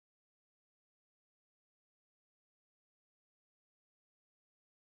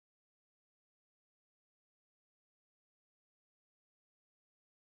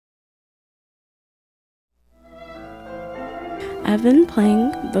I've been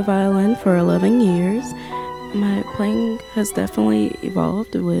playing the violin for 11 years. My playing has definitely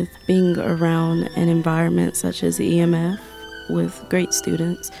evolved with being around an environment such as EMF with great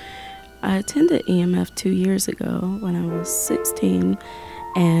students. I attended EMF 2 years ago when I was 16,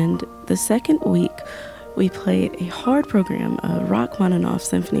 and the second week we played a hard program, Rachmaninoff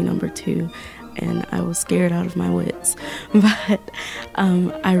Symphony No. 2, and I was scared out of my wits. But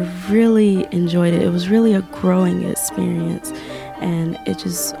I really enjoyed it. It was really a growing experience, and it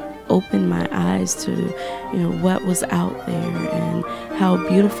just opened my eyes to, what was out there and how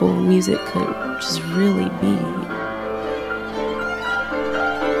beautiful music could just really be.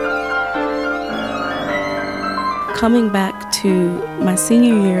 Coming back to my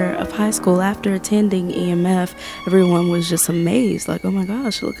senior year of high school after attending EMF, everyone was just amazed, like, oh my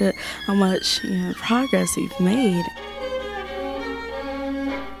gosh, look at how much progress you've made.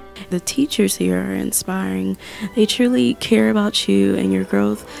 The teachers here are inspiring. They truly care about you and your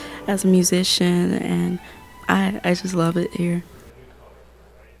growth as a musician, and I just love it here.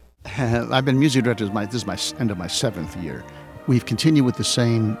 I've been music director, this is my end of my 7th year. We've continued with the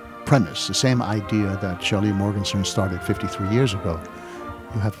same premise, the same idea that Shelley Morgenstern started 53 years ago.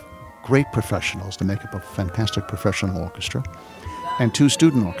 You have great professionals to make up a fantastic professional orchestra and 2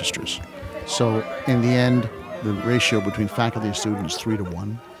 student orchestras. So in the end, the ratio between faculty and students is 3 to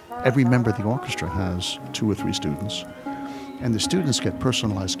 1. Every member of the orchestra has 2 or 3 students, and the students get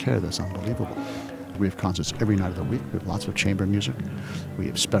personalized care that's unbelievable. We have concerts every night of the week. We have lots of chamber music. We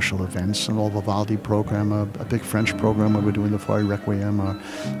have special events, an Wfdd program, a big French program where we're doing the Foyer Requiem,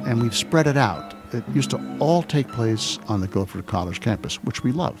 and we've spread it out. It used to all take place on the Guilford College campus, which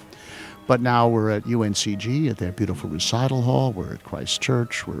we love. But now we're at UNCG, at their beautiful recital hall. We're at Christ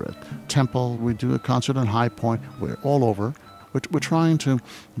Church. We're at Temple. We do a concert in High Point. We're all over. We're trying to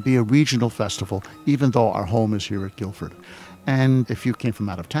be a regional festival, even though our home is here at Guilford. And if you came from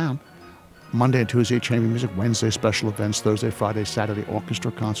out of town, Monday and Tuesday, chamber music, Wednesday, special events, Thursday, Friday, Saturday,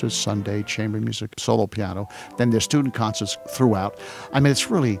 orchestra concerts, Sunday, chamber music, solo piano. Then there's student concerts throughout. I mean,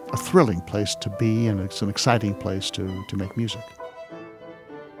 it's really a thrilling place to be, and it's an exciting place to make music.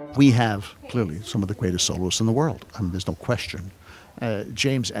 We have, clearly, some of the greatest soloists in the world. I mean, there's no question.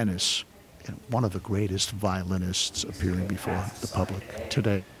 James Ehnes, one of the greatest violinists appearing before the public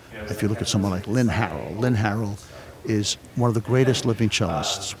today. If you look at someone like Lynn Harrell is one of the greatest living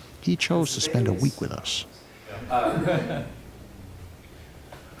cellists. He chose to spend a week with us.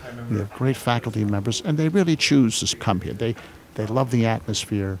 We have great faculty members, and they really choose to come here. They love the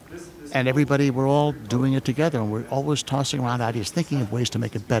atmosphere, and everybody, we're all doing it together, and we're always tossing around ideas, thinking of ways to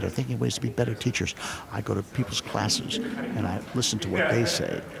make it better, thinking of ways to be better teachers. I go to people's classes, and I listen to what they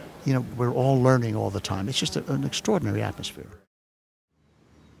say. We're all learning all the time. It's just an extraordinary atmosphere.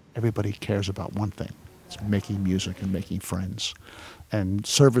 Everybody cares about one thing. It's making music and making friends and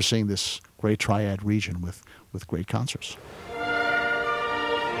servicing this great Triad region with great concerts.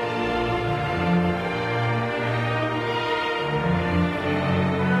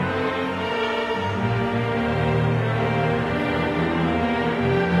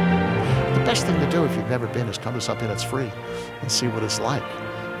 The best thing to do if you've never been is come to something that's free and see what it's like,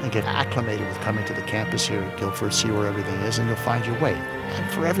 and get acclimated with coming to the campus here at Guilford, see where everything is, and you'll find your way. And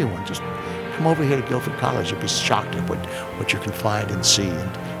for everyone, just come over here to Guilford College. You'll be shocked at what you can find and see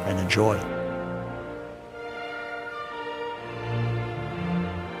and enjoy.